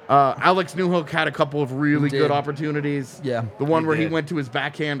 Alex Newhook had a couple of really good opportunities. Yeah. The one where he went to his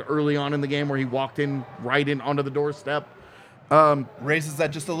backhand early on in the game, where he walked in right in onto the doorstep. Raises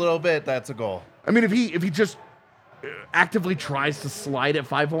that just a little bit, that's a goal. I mean, if he just actively tries to slide at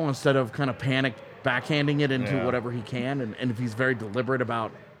 5-hole instead of kind of panic backhanding it into whatever he can, and if he's very deliberate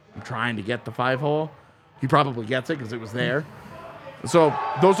about trying to get the 5-hole, he probably gets it because it was there. So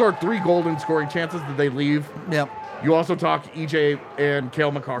those are 3 golden scoring chances that they leave. Yep. You also talk EJ and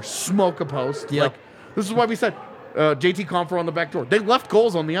Cale Makar smoke a post. Yep. Like, this is why we said JT Compher on the back door. They left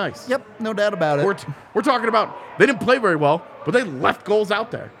goals on the ice. Yep, no doubt about it. We're talking about they didn't play very well, but they left goals out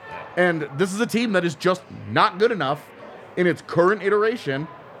there. And this is a team that is just not good enough in its current iteration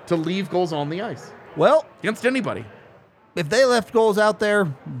to leave goals on the ice. Well, against anybody. If they left goals out there,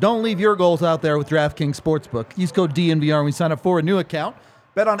 don't leave your goals out there with DraftKings Sportsbook. Use code DNVR when we sign up for a new account.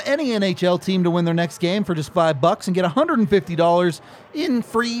 Bet on any NHL team to win their next game for just $5 and get $150 in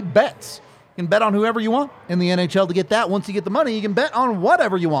free bets. You can bet on whoever you want in the NHL to get that. Once you get the money, you can bet on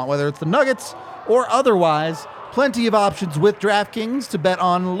whatever you want, whether it's the Nuggets or otherwise. Plenty of options with DraftKings to bet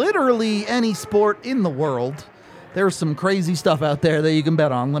on literally any sport in the world. There's some crazy stuff out there that you can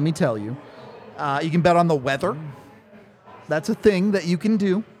bet on, let me tell you. You can bet on the weather. That's a thing that you can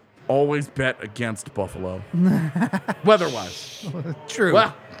do. Always bet against Buffalo. Weather-wise. True.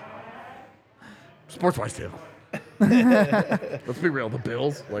 Well, sports-wise, too. Let's be real. The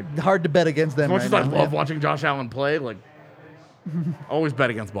Bills, like, hard to bet against them. As much right as I now. love watching Josh Allen play, like, always bet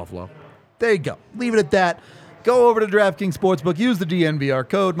against Buffalo. There you go. Leave it at that. Go over to DraftKings Sportsbook. Use the DNVR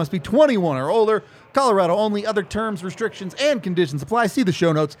code. Must be 21 or older. Colorado only. Other terms, restrictions, and conditions apply. See the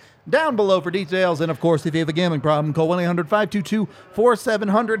show notes down below for details. And, of course, if you have a gambling problem, call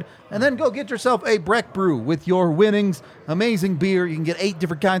 1-800-522-4700. And then go get yourself a Breck Brew with your winnings. Amazing beer. You can get 8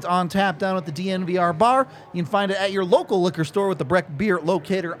 different kinds on tap down at the DNVR bar. You can find it at your local liquor store with the Breck Beer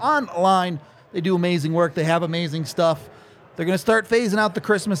Locator online. They do amazing work. They have amazing stuff. They're going to start phasing out the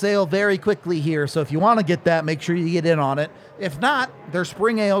Christmas ale very quickly here, so if you want to get that, make sure you get in on it. If not, their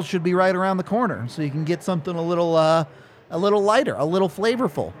spring ales should be right around the corner, so you can get something a little lighter, a little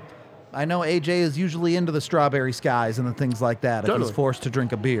flavorful. I know AJ is usually into the Strawberry Skies and the things like that if he's forced to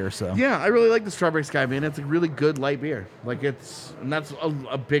drink a beer. So yeah, I really like the Strawberry Sky, man. It's a really good light beer. Like and that's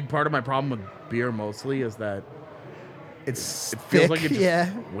a big part of my problem with beer mostly is that it feels like it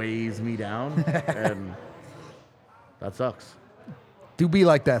just weighs me down, and that sucks. Do be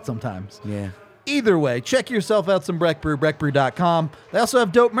like that sometimes. Yeah. Either way, check yourself out some Breck Brew, breckbrew.com. They also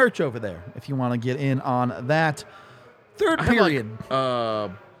have dope merch over there if you want to get in on that. Third period.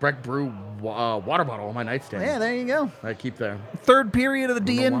 Breck Brew water bottle on my nightstand. Yeah, there you go. I keep there. Third period of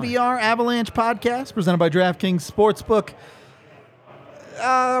the DNVR Avalanche podcast presented by DraftKings Sportsbook.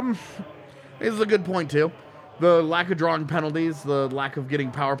 This is a good point, too. The lack of drawing penalties, the lack of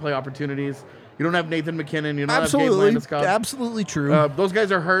getting power play opportunities. You don't have Nathan McKinnon. You don't have Gabe Landeskog. Absolutely true. Those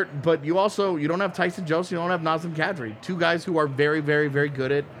guys are hurt, but you don't have Tyson Jost. You don't have Nazem Kadri. 2 guys who are very, very, very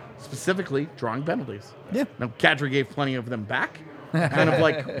good at specifically drawing penalties. Yeah. Now, Kadri gave plenty of them back. Kind of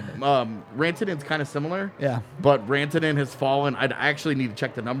like Rantanen's kind of similar. Yeah. But Rantanen has fallen. I actually need to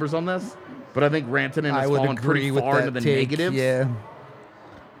check the numbers on this, but I think Rantanen has fallen pretty far into the negatives. Yeah.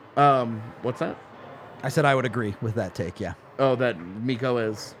 What's that? I said I would agree with that take, yeah. Oh, that Mikko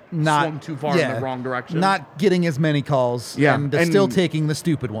is not swung too far in the wrong direction. Not getting as many calls. Yeah. And still taking the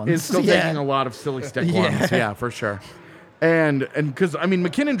stupid ones. Is still taking a lot of silly stick ones. Yeah, for sure. And because, I mean,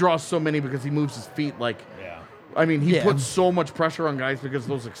 McKinnon draws so many because he moves his feet like, I mean, he puts so much pressure on guys because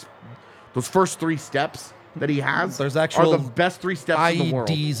those first 3 steps that he has are the best 3 steps in the world.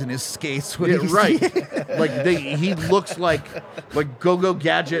 IEDs in his skates. Right. Like he looks like Go-Go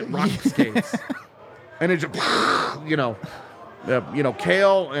Gadget rocket skates. And it's just, Kale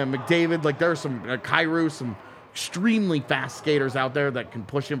and McDavid, like there's some Kyrou, some extremely fast skaters out there that can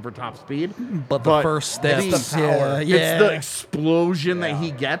push him for top speed. But the first step, it's the explosion that he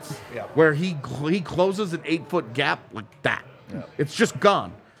gets, where he closes an 8-foot gap like that. Yeah. It's just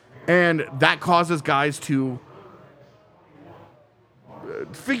gone, and that causes guys to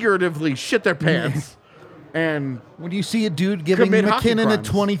figuratively shit their pants. And when you see a dude giving McKinnon a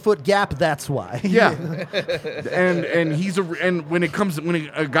 20-foot gap, that's why. Yeah. and when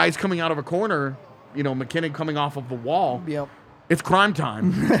a guy's coming out of a corner, McKinnon coming off of the wall, it's crime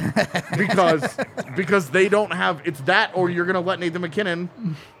time. because they don't have, it's that, or you're going to let Nathan McKinnon,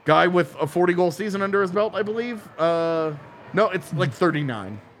 guy with a 40-goal season under his belt, I believe. No, it's like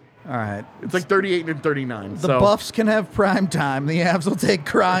 39. All right. It's like 38 and 39. The Buffs can have prime time. The Avs will take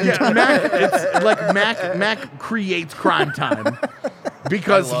crime time. It's like Mac creates crime time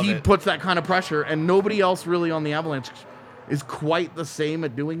because he puts that kind of pressure, and nobody else really on the Avalanche is quite the same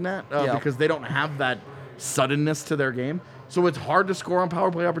at doing that because they don't have that suddenness to their game. So it's hard to score on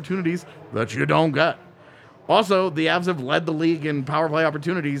power play opportunities that you don't get. Also, the Avs have led the league in power play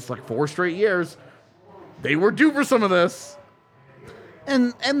opportunities like 4 straight years. They were due for some of this.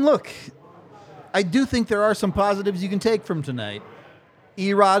 And look, I do think there are some positives you can take from tonight.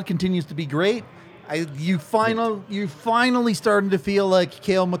 Erod continues to be great. You finally starting to feel like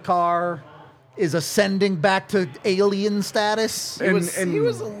Cale Makar is ascending back to alien status. He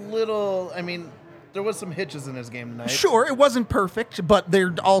was a little. I mean, there was some hitches in his game tonight. Sure, it wasn't perfect, but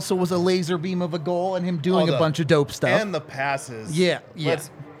there also was a laser beam of a goal and him doing a bunch of dope stuff. And the passes. Yeah.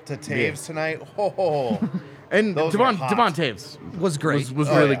 To Taves tonight. Oh. And Devon Taves was great. Was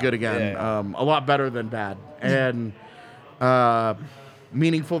really good again. Yeah. A lot better than bad. And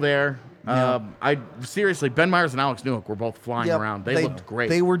meaningful there. I seriously, Ben Myers and Alex Newhook were both flying around. They looked great.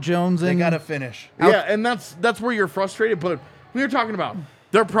 They were jonesing. They got to finish. Yeah, and that's where you're frustrated. But we were talking about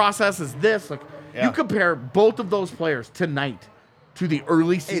their process is this. Like you compare both of those players tonight to the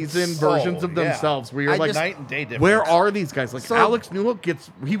early season versions of themselves, where you're like, night and day difference. Where are these guys? Like Alex Newhook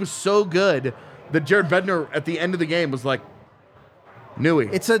he was so good that Jared Bednar at the end of the game was like, Newey.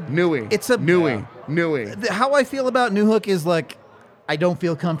 How I feel about Newhook is like, I don't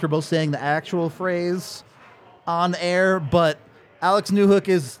feel comfortable saying the actual phrase on air, but Alex Newhook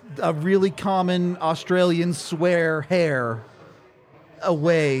is a really common Australian swear hair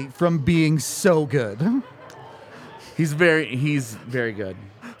away from being so good. He's very good.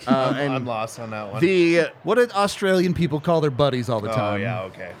 I'm lost on that one. What did Australian people call their buddies all the time? Oh, yeah,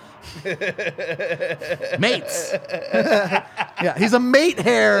 okay. Mates. Yeah, he's a mate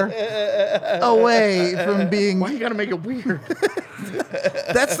hair away from being. Why you gotta make it weird?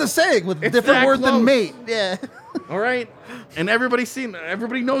 That's the saying with a It's different that word than close. mate. Yeah. All right, and everybody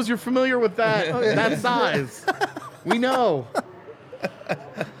knows you're familiar with that size. We know.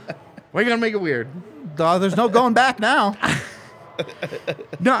 Why you gonna make it weird? There's no going back now.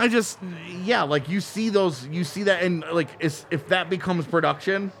 No, like you see that, and like if that becomes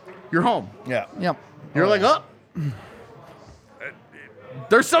production, you're home. Yeah. Yep. You're like, oh,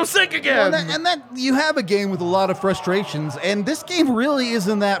 they're so sick again. And that you have a game with a lot of frustrations, and this game really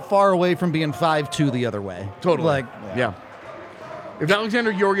isn't that far away from being 5-2 the other way. Totally. Like, yeah. If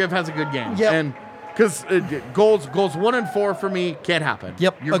Alexander Georgiev has a good game, Yep. and because goals 1 and 4 for me can't happen.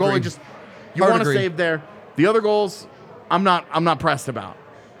 Yep, Your goalie agreed. you Hard want to agree. save there. The other goals, I'm not pressed about.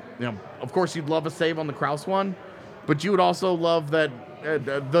 You know, of course you'd love a save on the Kraus one, but you would also love that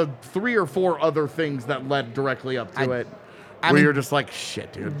the 3 or 4 other things that led directly up to it. Where mean- you're just like,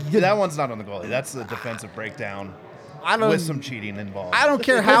 shit, dude. That one's not on the goalie. That's the defensive breakdown with some cheating involved. I don't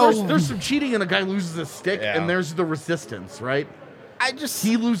care Well, how. there's some cheating and a guy loses his stick, Yeah. and there's the resistance, right? I just.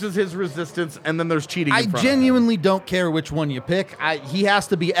 He loses his resistance, and then there's cheating. I in front of him. genuinely don't care which one you pick. He has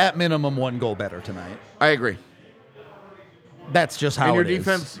to be at minimum 1 goal better tonight. I agree. That's just how And your it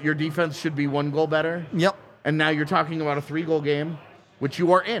is. your defense should be 1 goal better. Yep. And now you're talking about a 3-goal game, which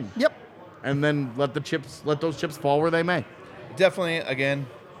you are in. Yep. And then let those chips fall where they may. Definitely, again,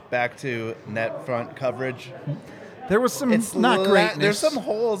 back to net front coverage. There was some It's not great. There's some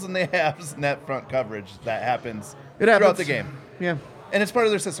holes in the Avs net front coverage that happens It throughout happens. the game. Yeah. And it's part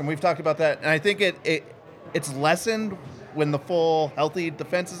of their system. We've talked about that. And I think it's lessened when the full healthy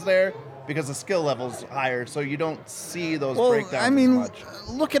defense is there because the skill level's higher, so you don't see those breakdowns I mean, as much.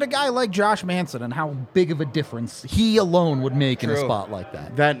 look at a guy like Josh Manson and how big of a difference he alone would make in a True. spot like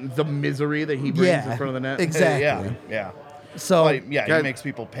that. The misery that he brings in front of the net. Exactly. Yeah. So, But, yeah, God. he makes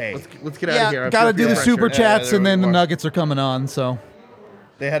people pay. Let's get out of here. I got to feel do the pressure. super Yeah, chats, there and we then the go. Nuggets are coming on. So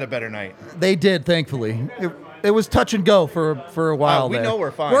They had a better night. they did, thankfully. It was touch and go for a while. we there. know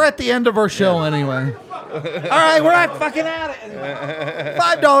we're fine. We're at the end of our show anyway. All right, we're at fucking at it.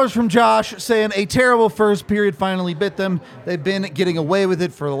 $5 from Josh saying a terrible first period finally bit them. They've been getting away with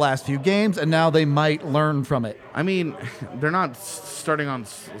it for the last few games, and now they might learn from it. I mean, they're not starting on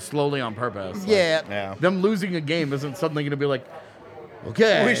slowly on purpose. Like, Yeah. Yeah. them losing a game isn't suddenly going to be like,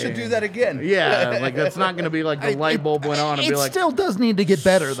 okay, We should do that again. Yeah, like that's not going to be like the light bulb went on and It be like, still does need to get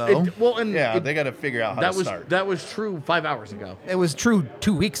better, though. Yeah, they got to figure out how to start. that was true 5 hours ago. It was true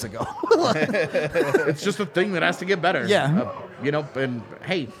 2 weeks ago. It's just a thing that has to get better. Yeah. And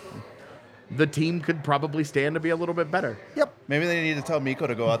hey, the team could probably stand to be a little bit better. Yep. Maybe they need to tell Miko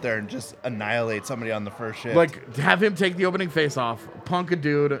to go out there and just annihilate somebody on the first shift. Like have him take the opening face-off, punk a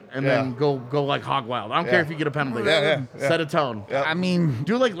dude, and then Yeah. go like hog wild. I don't care if you get a penalty. Yeah. Set a tone. Yeah. I mean,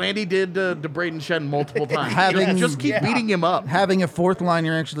 Do like Landy did to Braden Shen multiple times. Having- just keep beating him up. having a fourth line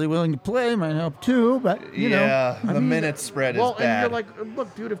you're actually willing to play might help too, but, you know. the minute spread Well, is bad. and you're like,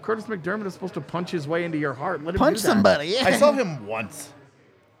 look, dude, if Curtis McDermott is supposed to punch his way into your heart, let him Punch do that. somebody, yeah. I saw him once.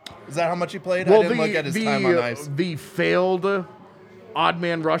 Is that how much he played? Well, I didn't look at his time on ice. the failed odd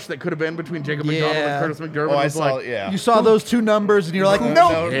man rush that could have been between Jacob McDonald Yeah. and Curtis McDermott Oh, I was saw like, it, yeah. You saw those two numbers and you're like, Who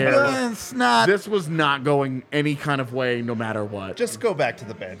no, cares? it's not. this was not going any kind of way, no matter what. Just go back to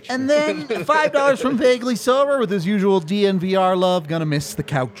the bench. And then $5 from Vaguely Silver with his usual DNVR love. Gonna miss the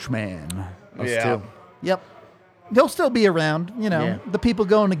couch man. Us yeah. too. Yep. He'll still be around. You know, Yeah. the people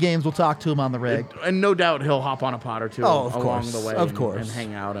going to games will talk to him on the reg. And no doubt he'll hop on a pot or two Oh, of along course, the way of and, course. and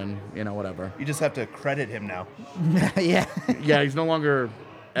hang out and, whatever. You just have to credit him now. Yeah. Yeah, he's no longer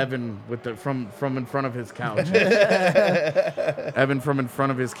Evan with the from in front of his couch. Evan from in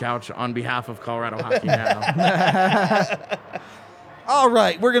front of his couch on behalf of Colorado Hockey Now. All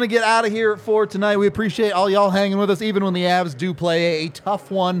right, we're going to get out of here for tonight. We appreciate all y'all hanging with us, even when the Avs do play a tough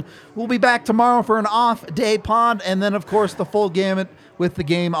one. We'll be back tomorrow for an off-day pod, and then, of course, the full gamut with the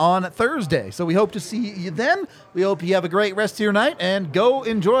game on Thursday. So we hope to see you then. We hope you have a great rest of your night, and go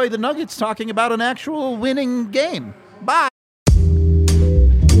enjoy the Nuggets talking about an actual winning game. Bye.